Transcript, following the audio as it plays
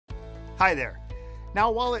Hi there.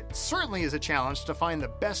 Now, while it certainly is a challenge to find the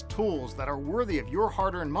best tools that are worthy of your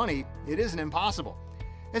hard-earned money, it isn't impossible,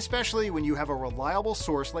 especially when you have a reliable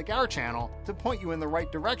source like our channel to point you in the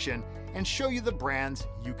right direction and show you the brands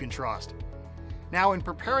you can trust. Now, in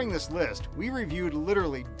preparing this list, we reviewed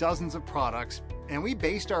literally dozens of products, and we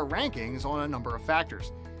based our rankings on a number of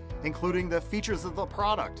factors, including the features of the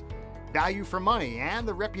product, value for money, and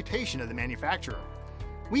the reputation of the manufacturer.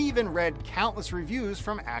 We even read countless reviews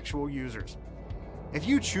from actual users. If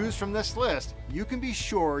you choose from this list, you can be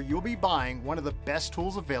sure you'll be buying one of the best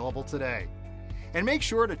tools available today. And make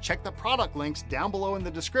sure to check the product links down below in the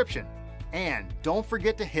description. And don't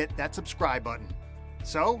forget to hit that subscribe button.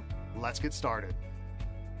 So, let's get started.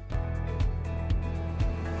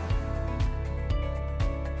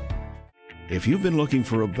 If you've been looking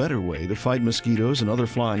for a better way to fight mosquitoes and other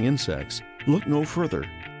flying insects, look no further.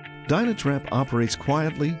 DynaTrap operates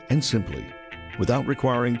quietly and simply, without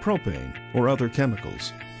requiring propane or other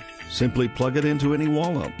chemicals. Simply plug it into any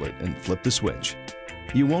wall outlet and flip the switch.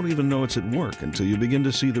 You won't even know it's at work until you begin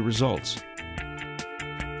to see the results.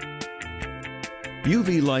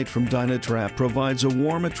 UV light from DynaTrap provides a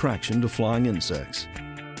warm attraction to flying insects.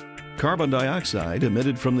 Carbon dioxide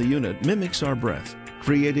emitted from the unit mimics our breath,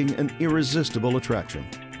 creating an irresistible attraction.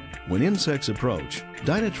 When insects approach,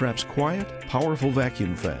 DynaTrap's quiet, powerful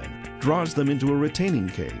vacuum fan draws them into a retaining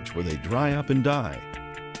cage where they dry up and die.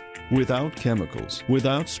 Without chemicals,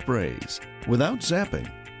 without sprays, without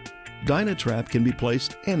zapping, DynaTrap can be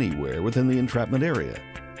placed anywhere within the entrapment area,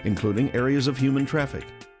 including areas of human traffic.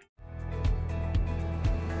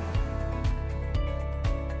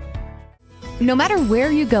 No matter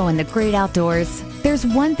where you go in the great outdoors, there's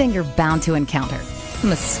one thing you're bound to encounter: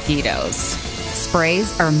 mosquitoes.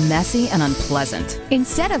 Sprays are messy and unpleasant.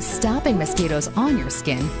 Instead of stopping mosquitoes on your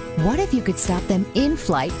skin, what if you could stop them in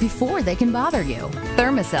flight before they can bother you?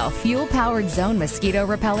 Thermacell fuel-powered zone mosquito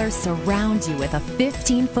repellers surround you with a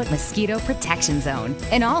 15-foot mosquito protection zone.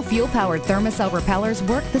 And all fuel-powered Thermacell repellers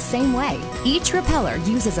work the same way. Each repeller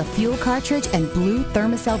uses a fuel cartridge and blue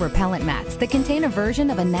Thermacell repellent mats that contain a version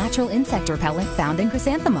of a natural insect repellent found in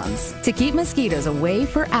chrysanthemums to keep mosquitoes away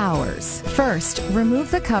for hours. First,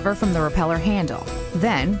 remove the cover from the repeller handle.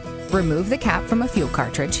 Then, remove the cap from a fuel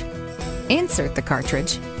cartridge, insert the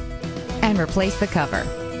cartridge, and replace the cover.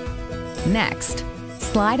 Next,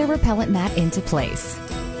 slide a repellent mat into place.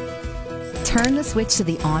 Turn the switch to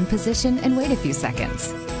the on position and wait a few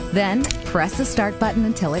seconds. Then, press the start button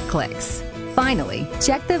until it clicks. Finally,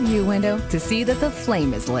 check the view window to see that the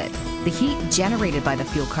flame is lit. The heat generated by the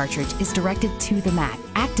fuel cartridge is directed to the mat,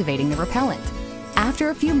 activating the repellent. After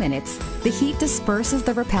a few minutes, the heat disperses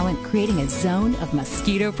the repellent, creating a zone of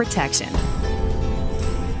mosquito protection.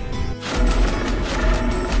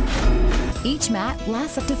 Each mat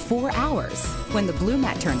lasts up to 4 hours. When the blue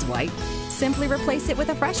mat turns white, simply replace it with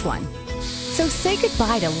a fresh one. So say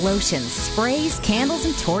goodbye to lotions, sprays, candles,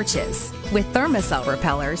 and torches. With Thermacell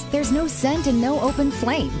repellers, there's no scent and no open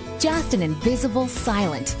flame. Just an invisible,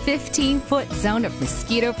 silent 15-foot zone of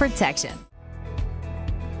mosquito protection.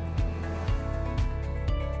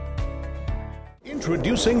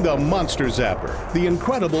 Introducing the Monster Zapper, the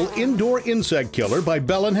incredible indoor insect killer by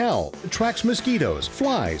Bell & Howell. It tracks mosquitoes,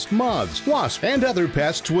 flies, moths, wasps, and other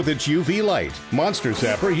pests with its UV light. Monster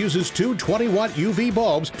Zapper uses two 20-watt UV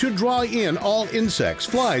bulbs to draw in all insects,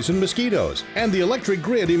 flies, and mosquitoes. And the electric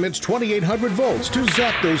grid emits 2,800 volts to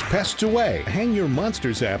zap those pests away. Hang your Monster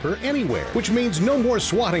Zapper anywhere, which means no more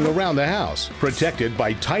swatting around the house. Protected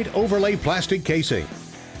by tight overlay plastic casing.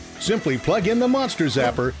 Simply plug in the Monster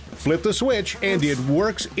Zapper, flip the switch, and it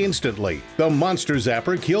works instantly. The Monster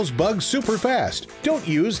Zapper kills bugs super fast. Don't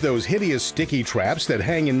use those hideous sticky traps that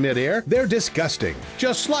hang in midair. They're disgusting.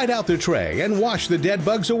 Just slide out the tray and wash the dead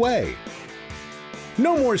bugs away.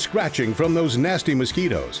 No more scratching from those nasty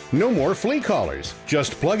mosquitoes. No more flea collars.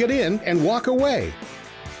 Just plug it in and walk away.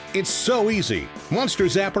 It's so easy. Monster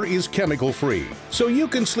Zapper is chemical-free, so you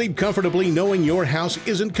can sleep comfortably knowing your house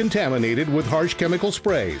isn't contaminated with harsh chemical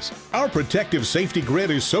sprays. Our protective safety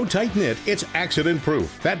grid is so tight-knit, it's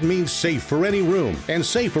accident-proof. That means safe for any room and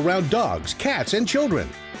safe around dogs, cats, and children.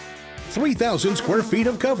 3,000 square feet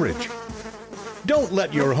of coverage. Don't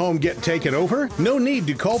let your home get taken over. No need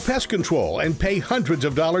to call pest control and pay hundreds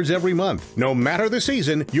of dollars every month. No matter the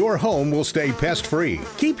season, your home will stay pest-free.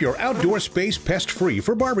 Keep your outdoor space pest-free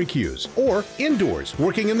for barbecues or indoors,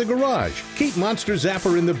 working in the garage. Keep Monster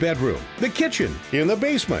Zapper in the bedroom, the kitchen, in the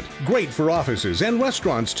basement. Great for offices and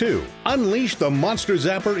restaurants too. Unleash the Monster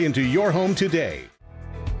Zapper into your home today.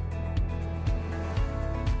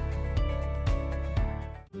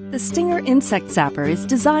 The Stinger Insect Zapper is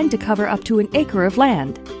designed to cover up to an acre of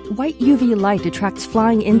land. White UV light attracts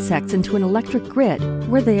flying insects into an electric grid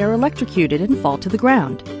where they are electrocuted and fall to the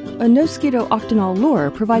ground. A Mosquito octanol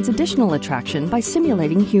lure provides additional attraction by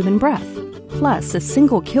simulating human breath. Plus, a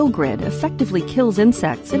single kill grid effectively kills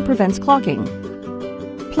insects and prevents clogging.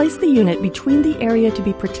 Place the unit between the area to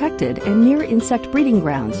be protected and near insect breeding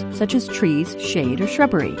grounds, such as trees, shade, or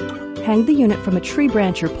shrubbery. Hang the unit from a tree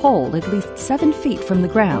branch or pole at least 7 feet from the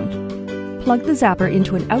ground. Plug the zapper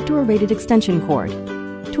into an outdoor-rated extension cord.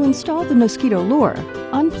 To install the Mosquito lure,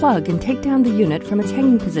 unplug and take down the unit from its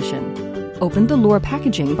hanging position. Open the lure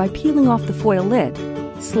packaging by peeling off the foil lid.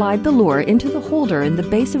 Slide the lure into the holder in the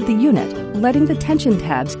base of the unit, letting the tension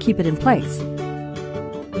tabs keep it in place.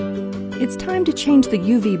 It's time to change the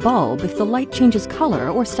UV bulb if the light changes color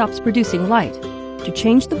or stops producing light. To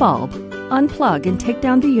change the bulb, unplug and take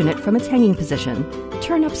down the unit from its hanging position.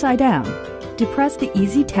 Turn upside down. Depress the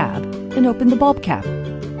Easy tab and open the bulb cap.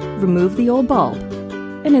 Remove the old bulb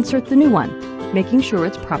and insert the new one, making sure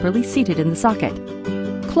it's properly seated in the socket.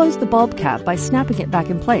 Close the bulb cap by snapping it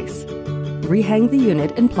back in place. Rehang the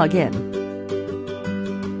unit and plug in.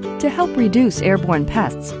 To help reduce airborne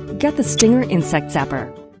pests, get the Stinger Insect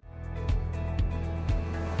Zapper.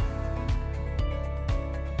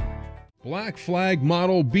 Black Flag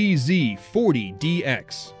Model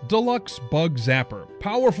BZ40DX Deluxe Bug Zapper.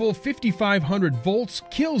 Powerful 5500 volts,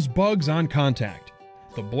 kills bugs on contact.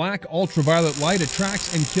 The black ultraviolet light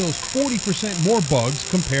attracts and kills 40% more bugs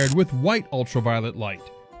compared with white ultraviolet light.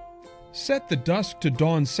 Set the dusk to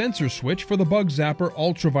dawn sensor switch for the Bug Zapper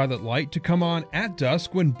ultraviolet light to come on at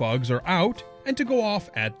dusk when bugs are out and to go off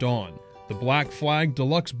at dawn. The Black Flag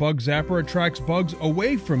Deluxe Bug Zapper attracts bugs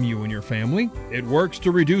away from you and your family. It works to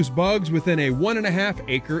reduce bugs within a 1.5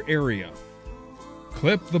 acre area.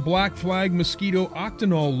 Clip the Black Flag Mosquito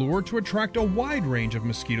octanol lure to attract a wide range of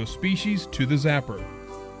mosquito species to the zapper.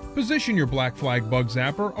 Position your Black Flag Bug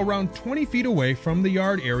Zapper around 20 feet away from the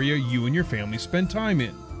yard area you and your family spend time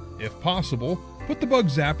in. If possible, put the Bug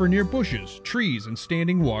Zapper near bushes, trees, and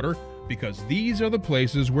standing water because these are the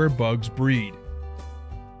places where bugs breed.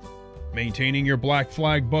 Maintaining your Black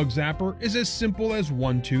Flag Bug Zapper is as simple as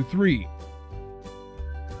 1, 2, 3.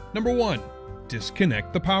 Number 1.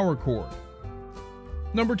 Disconnect the power cord.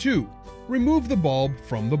 Number 2. Remove the bulb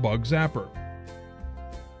from the Bug Zapper.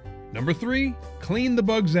 Number 3. Clean the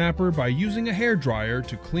Bug Zapper by using a hairdryer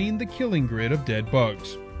to clean the killing grid of dead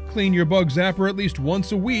bugs. Clean your Bug Zapper at least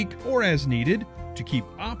once a week or as needed to keep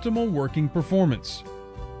optimal working performance.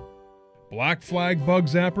 Black Flag Bug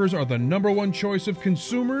Zappers are the #1 choice of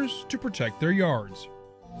consumers to protect their yards.